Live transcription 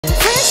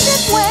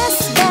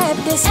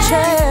this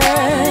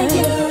church.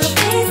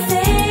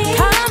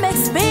 Come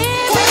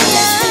experience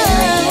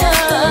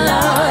the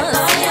Lord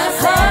for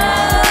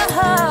yourself.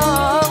 Come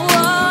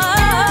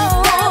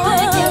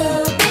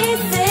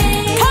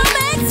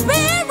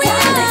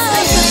experience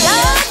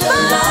the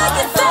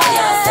Lord for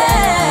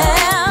yourself.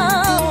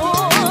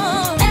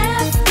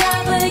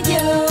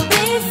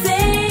 FWBC.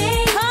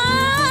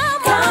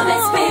 Come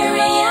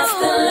experience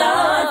the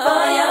Lord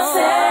for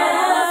yourself.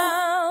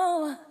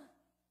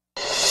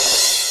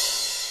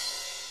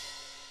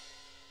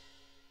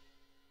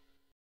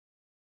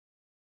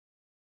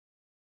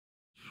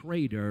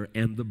 Trader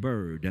and the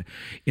bird.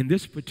 In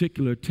this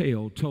particular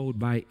tale told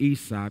by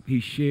Aesop,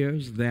 he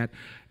shares that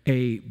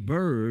a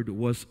bird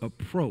was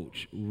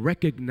approached,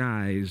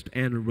 recognized,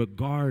 and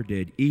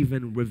regarded,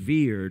 even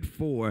revered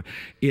for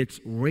its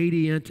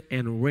radiant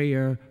and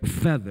rare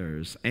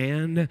feathers.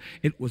 And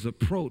it was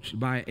approached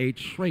by a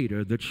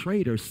trader. The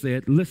trader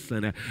said,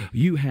 listen,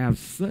 you have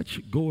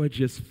such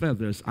gorgeous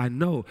feathers. I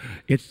know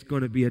it's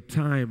going to be a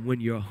time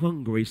when you're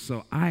hungry,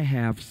 so I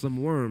have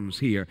some worms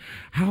here.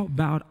 How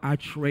about I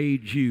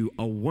trade you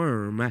a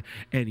worm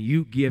and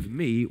you give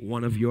me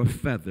one of your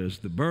feathers?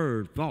 The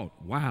bird thought,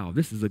 wow,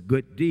 this is a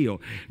good deal.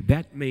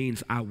 That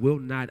means I will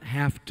not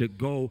have to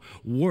go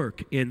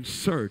work in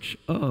search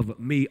of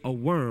me a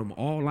worm.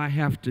 All I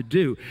have to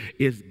do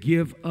is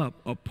give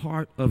up a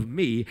part of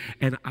me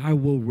and I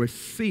will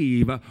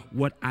receive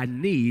what I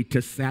need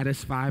to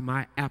satisfy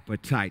my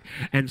appetite.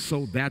 And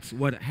so that's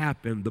what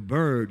happened. The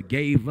bird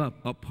gave up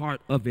a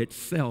part of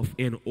itself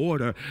in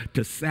order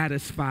to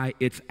satisfy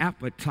its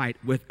appetite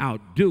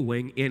without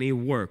doing any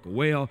work.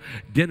 Well,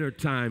 dinner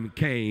time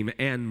came,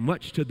 and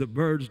much to the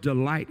bird's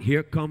delight,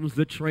 here comes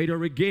the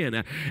trader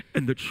again.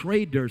 And the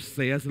trader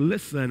says,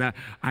 listen,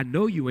 I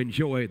know you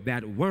enjoyed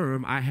that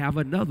worm. I have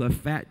another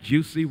fat,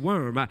 juicy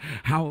worm.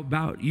 How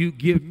about you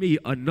give me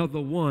another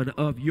one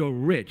of your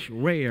rich,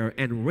 rare,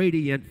 and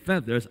radiant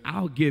feathers?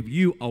 I'll give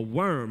you a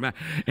worm,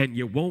 and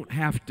you won't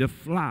have to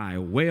fly.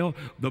 Well,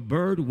 the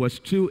bird was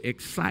too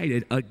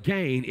excited.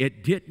 Again,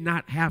 it did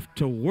not have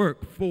to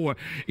work for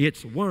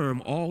its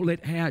worm. All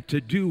it had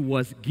to do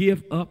was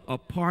give up a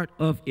part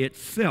of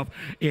itself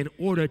in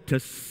order to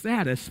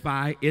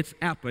satisfy its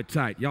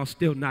appetite. Y'all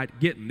still not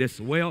getting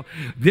this? Well,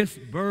 this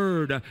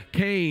bird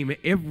came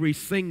every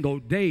single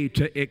day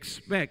to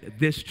expect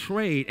this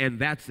trade, and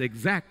that's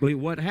exactly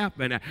what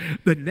happened.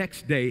 The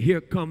next day, here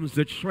comes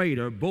the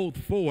trader, both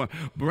for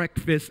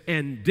breakfast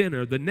and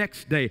dinner. The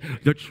next day,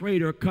 the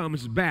trader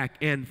comes back,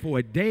 and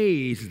for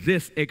days,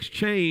 this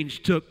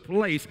exchange took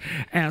place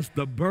as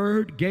the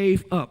bird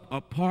gave up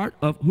a part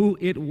of who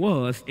it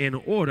was in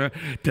order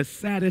to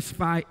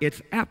satisfy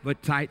its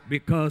appetite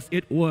because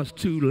it was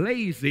too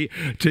lazy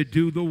to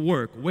do the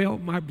work. Well,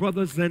 my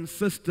brothers and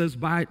sisters,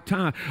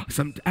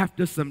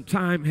 after some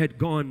time had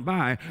gone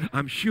by,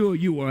 I'm sure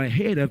you are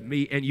ahead of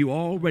me and you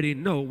already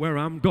know where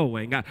I'm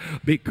going,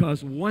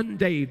 because one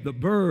day the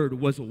bird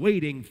was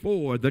waiting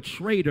for the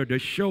trader to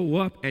show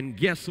up, and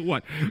guess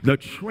what? The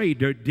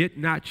trader did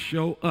not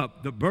show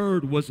up. The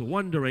bird was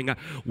wondering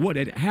what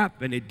had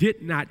happened. It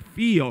did not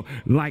feel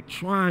like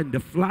trying to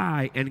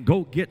fly and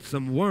go get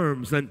some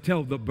worms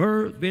until the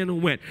bird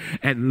then went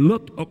and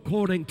looked,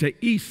 according to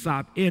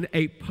Aesop, in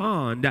a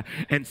pond,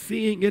 and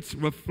seeing its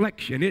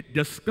reflection, it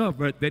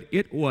discovered that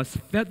it was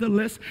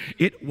featherless,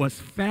 it was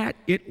fat,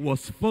 it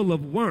was full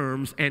of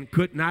worms, and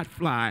could not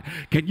fly.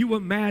 Can you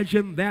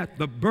imagine that?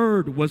 The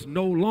bird was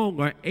no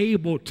longer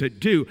able to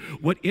do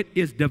what it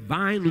is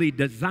divinely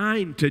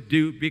designed to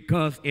do,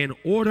 because in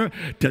order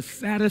to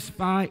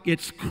satisfy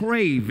its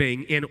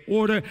craving, in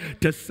order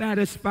to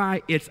satisfy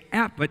its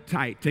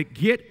appetite, to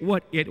get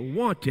what it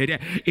wanted,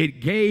 it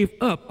gave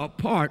up a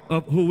part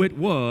of who it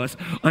was,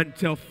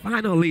 until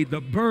finally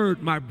the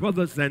bird, my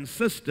brothers and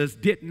sisters,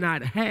 did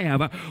not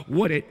have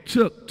what it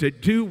took to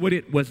do what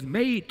it was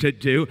made to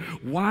do.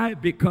 Why?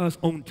 Because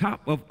on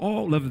top of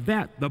all of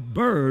that, the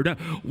bird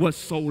was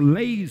so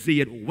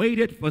lazy it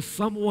waited for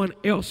someone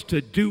else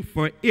to do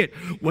for it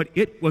what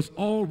it was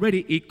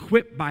already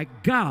equipped by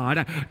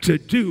God to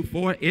do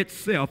for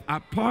itself. I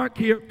park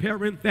here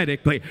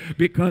parenthetically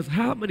because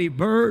how many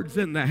birds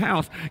in the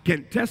house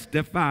can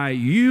testify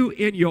you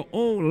in your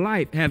own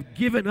life have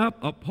given up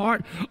a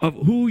part of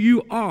who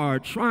you are,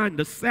 trying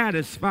to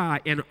satisfy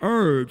an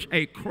urge,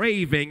 a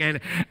craving, an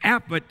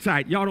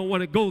appetite? Y'all don't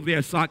want to go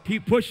there, so I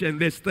keep pushing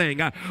this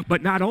thing.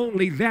 But not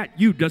only that,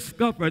 you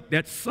discovered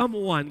that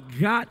someone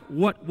got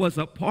what was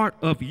a part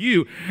of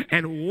you,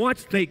 and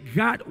once they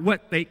got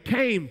what they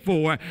came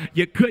for,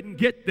 you couldn't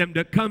get them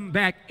to come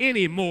back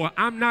anymore.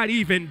 I'm not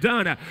even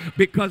done,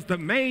 because the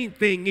main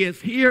thing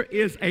is, here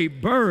is a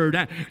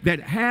bird that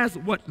has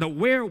what the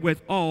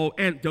wherewithal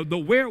and the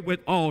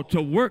wherewithal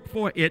to work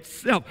for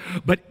itself,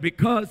 but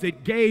because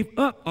it gave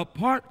up a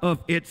part of of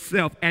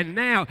itself, and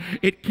now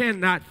it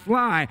cannot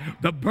fly.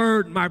 The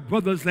bird, my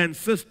brothers and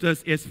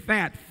sisters, is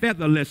fat,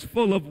 featherless,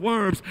 full of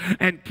worms,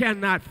 and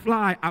cannot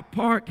fly. I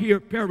park here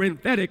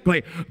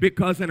parenthetically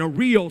because in a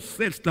real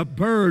sense, the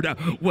bird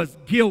was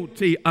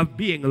guilty of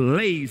being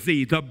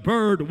lazy. The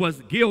bird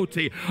was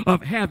guilty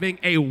of having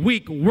a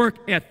weak work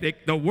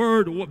ethic. The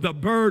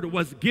bird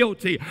was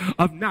guilty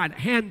of not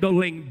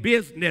handling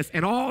business.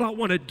 And all I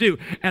want to do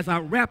as I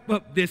wrap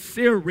up this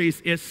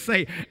series is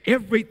say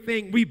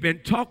everything we've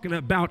been talking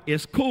about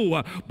is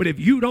cool, but if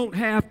you don't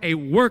have a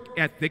work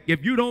ethic,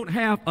 if you don't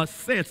have a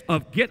sense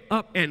of get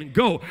up and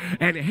go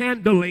and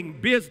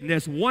handling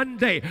business, one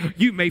day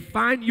you may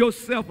find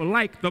yourself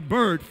like the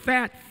bird,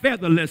 fat,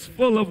 featherless,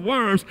 full of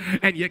worms,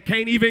 and you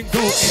can't even go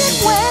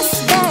anywhere.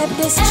 West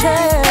Baptist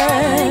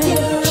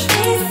Church.